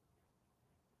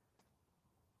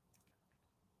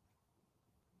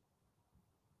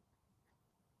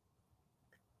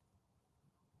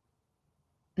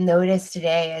 Notice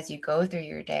today as you go through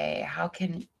your day, how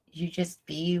can you just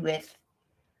be with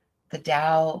the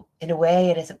Tao in a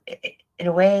way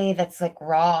that's like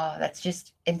raw, that's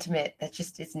just intimate, that's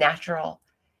just, it's natural.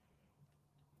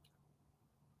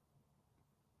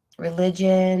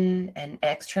 Religion and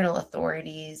external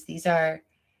authorities, these are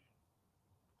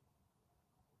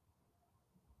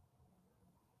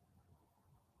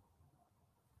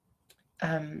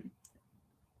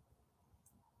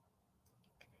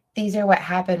what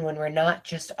happen when we're not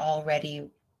just already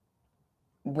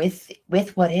with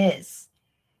what is.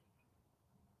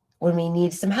 When we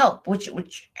need some help, which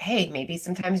hey, maybe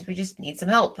sometimes we just need some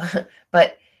help,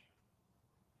 but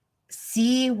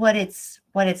see what it's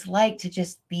like to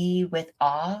just be with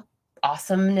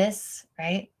awesomeness,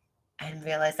 right? And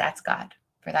realize that's God,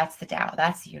 for that's the Tao,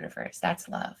 that's the universe, that's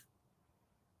love,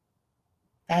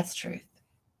 that's truth.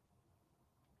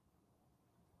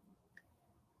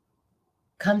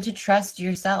 Come to trust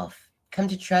yourself. Come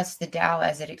to trust the Tao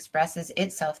as it expresses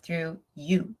itself through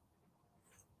you.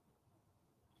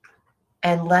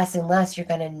 And less you're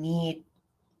going to need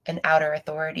an outer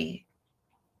authority.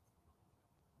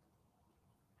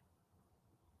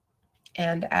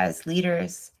 And as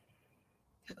leaders,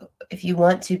 if you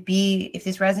want to be, if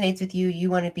this resonates with you, you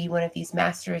want to be one of these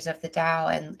masters of the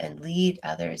Dao and lead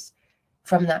others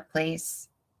from that place.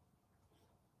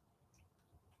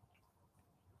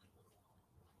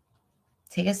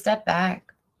 Take a step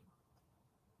back.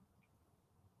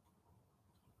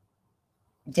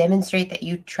 Demonstrate that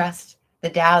you trust the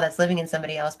Dao that's living in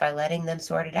somebody else by letting them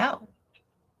sort it out.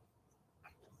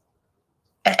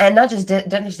 And not just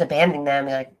abandoning them,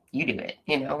 like, you do it,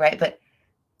 you know, right? But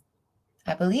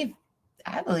I believe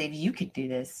you could do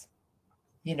this,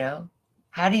 you know.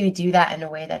 How do you do that in a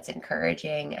way that's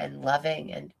encouraging and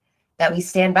loving, and that we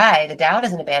stand by? The Tao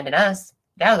doesn't abandon us.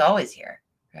 The Tao is always here,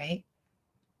 right?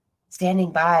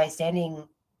 Standing by, standing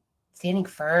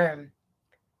firm,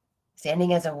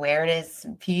 standing as awareness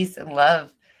and peace and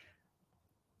love.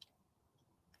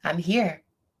 I'm here,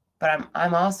 but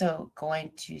I'm also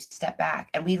going to step back.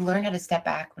 And we learn how to step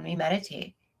back when we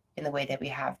meditate in the way that we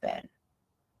have been.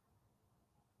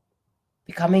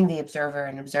 Becoming the observer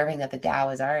and observing that the Tao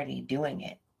is already doing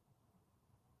it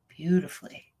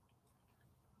beautifully.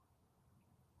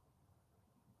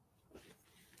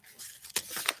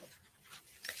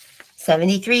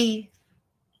 '73.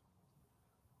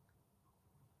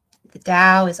 The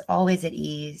Tao is always at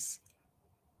ease.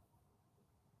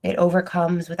 It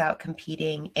overcomes without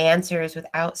competing, answers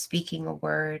without speaking a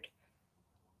word,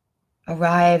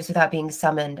 arrives without being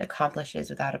summoned, accomplishes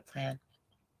without a plan.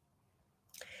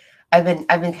 I've been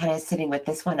kind of sitting with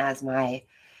this one as my,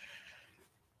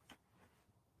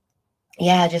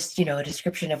 just, you know, a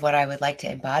description of what I would like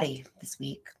to embody this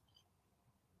week.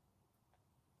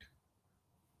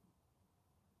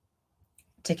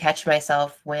 To catch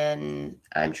myself when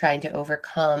I'm trying to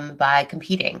overcome by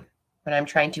competing, when I'm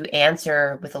trying to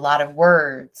answer with a lot of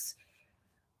words.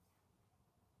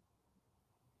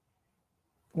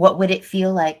 What would it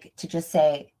feel like to just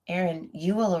say, Erin,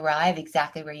 you will arrive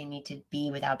exactly where you need to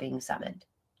be without being summoned,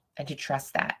 and to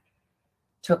trust that,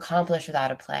 to accomplish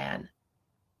without a plan?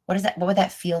 What would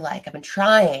that feel like? I've been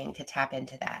trying to tap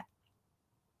into that.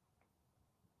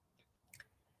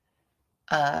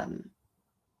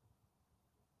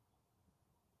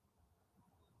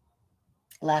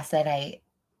 Last night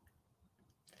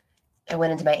I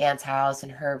went into my aunt's house,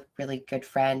 and her really good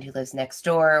friend who lives next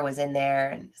door was in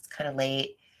there, and it's kind of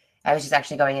late. I was just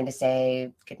actually going in to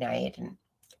say goodnight. And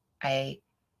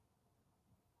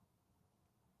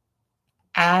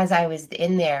as I was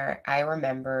in there, I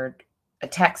remembered a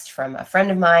text from a friend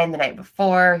of mine the night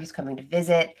before who's coming to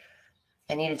visit.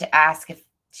 I needed to ask if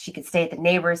she could stay at the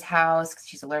neighbor's house because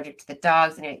she's allergic to the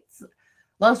dogs. And it's,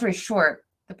 long story short,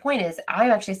 the point is, I'm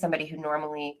actually somebody who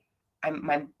normally,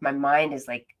 my mind is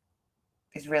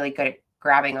really good at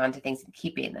grabbing onto things and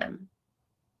keeping them.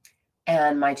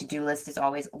 And my to-do list is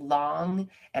always long,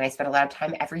 and I spend a lot of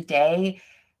time every day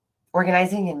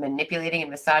organizing and manipulating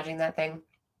and massaging that thing.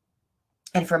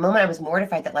 And for a moment, I was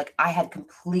mortified that I had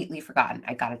completely forgotten.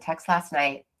 I got a text last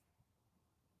night.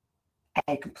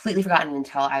 I had completely forgotten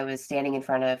until I was standing in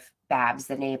front of Babs,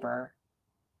 the neighbor.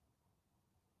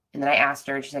 And then I asked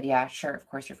her, and she said, yeah, sure, of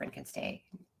course your friend can stay.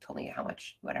 Told me how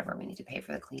much, whatever, we need to pay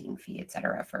for the cleaning fee,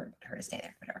 etc., for her to stay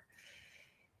there, whatever.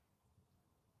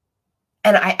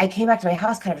 And I came back to my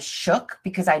house kind of shook,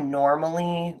 because I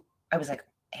was like,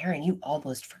 Erin, you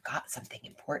almost forgot something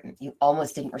important. You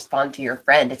almost didn't respond to your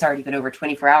friend. It's already been over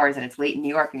 24 hours and it's late in New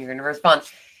York and you're going to respond.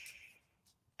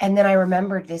 And then I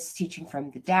remembered this teaching from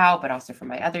the Tao, but also from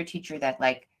my other teacher, that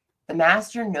the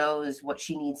master knows what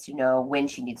she needs to know when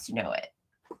she needs to know it.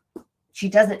 She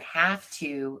doesn't have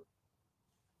to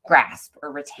grasp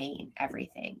or retain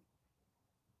everything.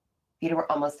 Vita, we're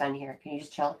almost done here. Can you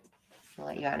just chill? I'll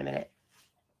let you out in a minute.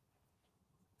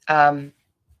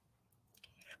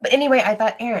 But anyway, I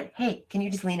thought, Erin, hey, can you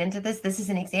just lean into this? This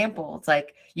is an example. It's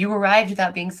like you arrived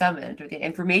without being summoned, or the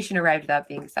information arrived without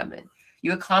being summoned.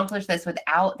 You accomplished this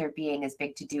without there being this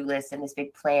big to-do list and this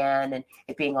big plan and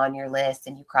it being on your list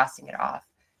and you crossing it off.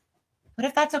 What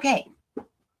if that's okay?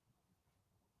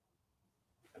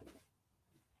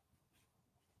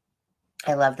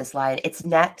 I love this line. Its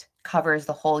net covers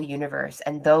the whole universe,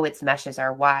 and though its meshes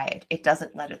are wide, it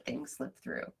doesn't let a thing slip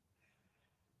through.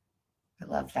 I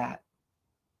love that.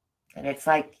 And it's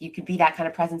like you can be that kind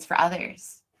of presence for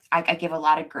others. I give a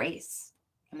lot of grace.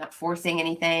 I'm not forcing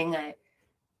anything.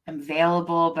 I'm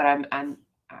available, but I'm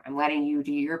letting you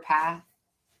do your path.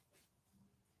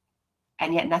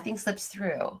 And yet nothing slips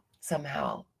through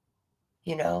somehow.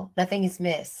 You know, nothing is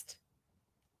missed.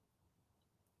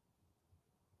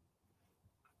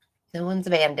 No one's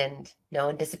abandoned. No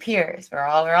one disappears. We're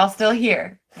all still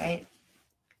here, right?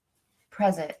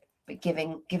 Present, but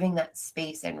giving that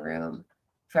space and room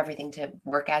for everything to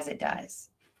work as it does.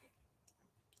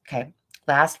 Okay,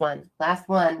 last one.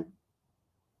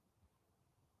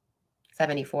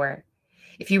 74.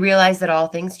 If you realize that all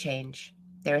things change,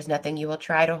 there is nothing you will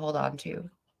try to hold on to.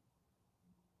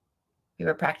 We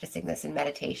were practicing this in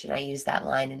meditation. I use that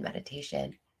line in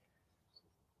meditation.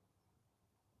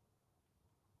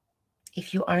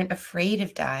 If you aren't afraid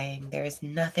of dying, there is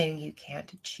nothing you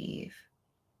can't achieve.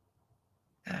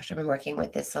 Gosh, I've been working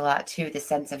with this a lot too. The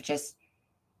sense of just,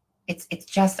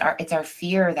 it's our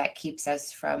fear that keeps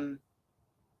us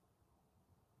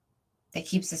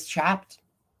trapped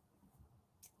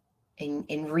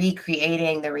in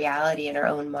recreating the reality in our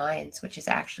own minds, which is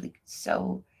actually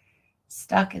so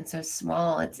stuck and so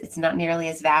small. It's not nearly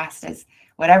as vast as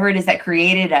whatever it is that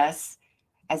created us,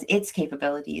 as its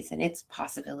capabilities and its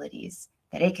possibilities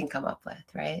that it can come up with,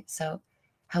 right? So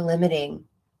how limiting.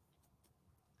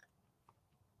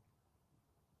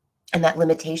 And that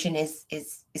limitation is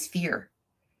fear,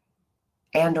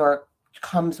 and or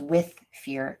comes with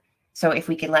fear. So if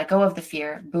we can let go of the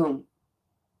fear, boom,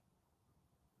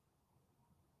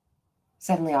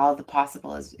 suddenly all of the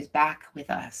possible is back with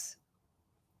us.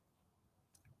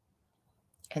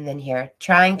 And then here,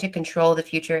 trying to control the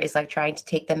future is like trying to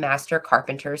take the master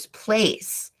carpenter's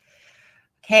place.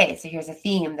 Okay, so here's a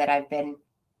theme that I've been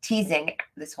teasing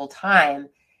this whole time.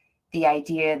 The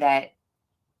idea that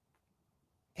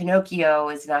Pinocchio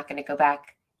is not going to go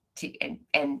back to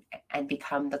and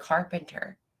become the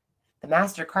carpenter. The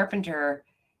master carpenter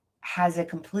has a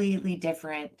completely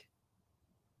different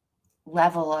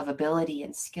level of ability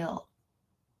and skill.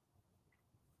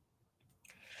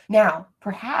 Now,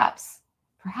 perhaps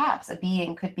a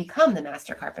being could become the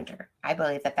master carpenter. I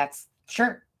believe that that's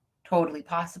sure, totally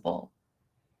possible.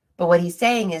 But what he's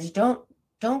saying is don't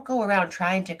go around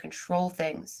trying to control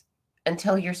things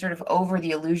until you're sort of over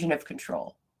the illusion of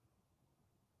control.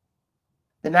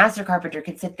 The master carpenter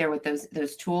could sit there with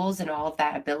those tools and all of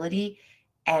that ability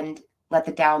and let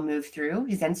the Dao move through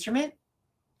his instrument.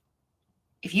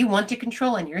 If you want to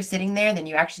control and you're sitting there, then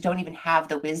you actually don't even have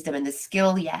the wisdom and the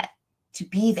skill yet to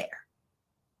be there.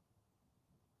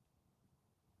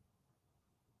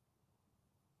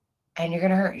 And you're going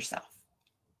to hurt yourself.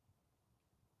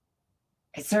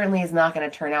 It certainly is not going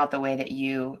to turn out the way that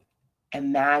you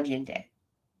imagined it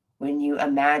when you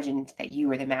imagined that you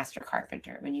were the master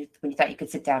carpenter, when you thought you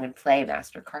could sit down and play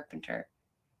master carpenter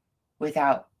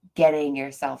without getting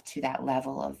yourself to that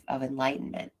level of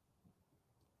enlightenment.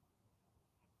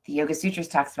 The Yoga Sutras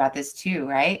talks about this too,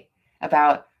 right?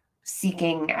 About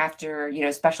seeking after,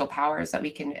 special powers that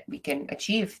we can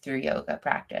achieve through yoga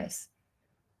practice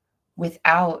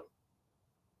without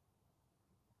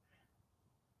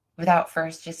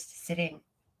first just sitting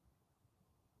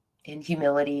in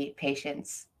humility,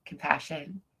 patience,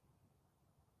 compassion,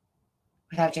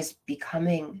 without just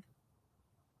becoming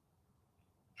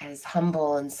as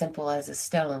humble and simple as a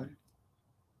stone.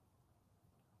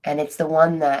 And it's the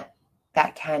one that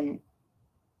can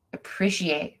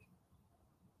appreciate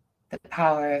the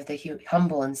power of the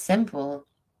humble and simple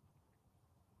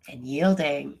and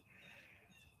yielding,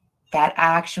 that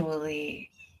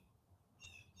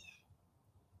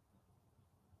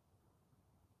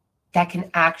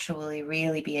can actually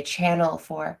really be a channel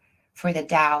for the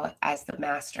Tao as the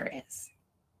master is.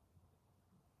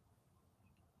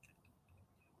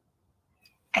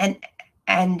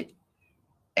 And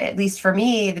at least for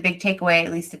me, the big takeaway,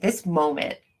 at least at this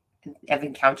moment of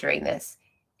encountering this,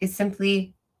 is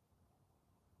simply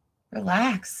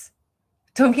relax.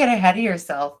 Don't get ahead of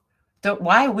yourself.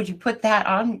 Why would you put that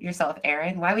on yourself,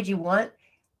 Erin? Why would you want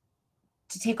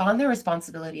to take on the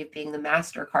responsibility of being the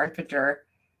master carpenter?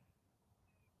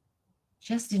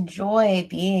 Just enjoy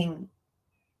being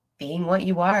what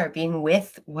you are, being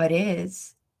with what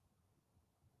is.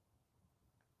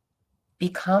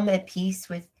 Become at peace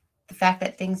with the fact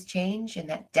that things change and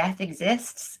that death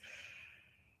exists.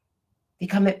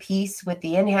 Become at peace with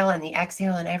the inhale and the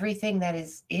exhale and everything that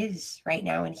is right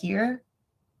now and here.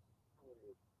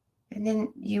 And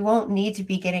then you won't need to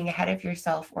be getting ahead of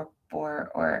yourself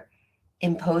or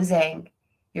imposing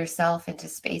yourself into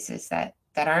spaces that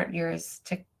aren't yours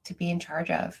to be in charge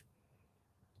of.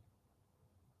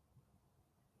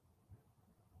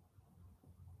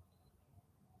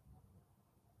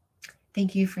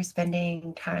 Thank you for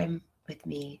spending time with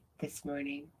me this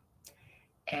morning.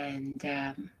 And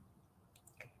I'm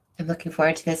looking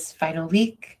forward to this final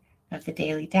week of the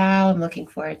Daily Dao. I'm looking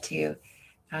forward to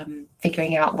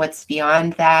figuring out what's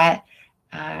beyond that,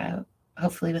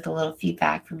 hopefully with a little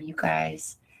feedback from you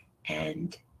guys.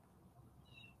 And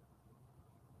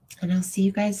I'll see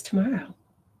you guys tomorrow.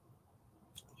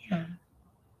 Yeah.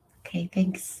 Okay,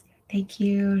 thanks. Thank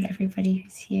you to everybody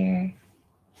who's here.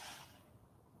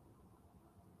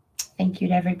 Thank you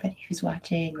to everybody who's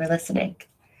watching or listening.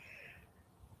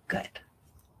 Good.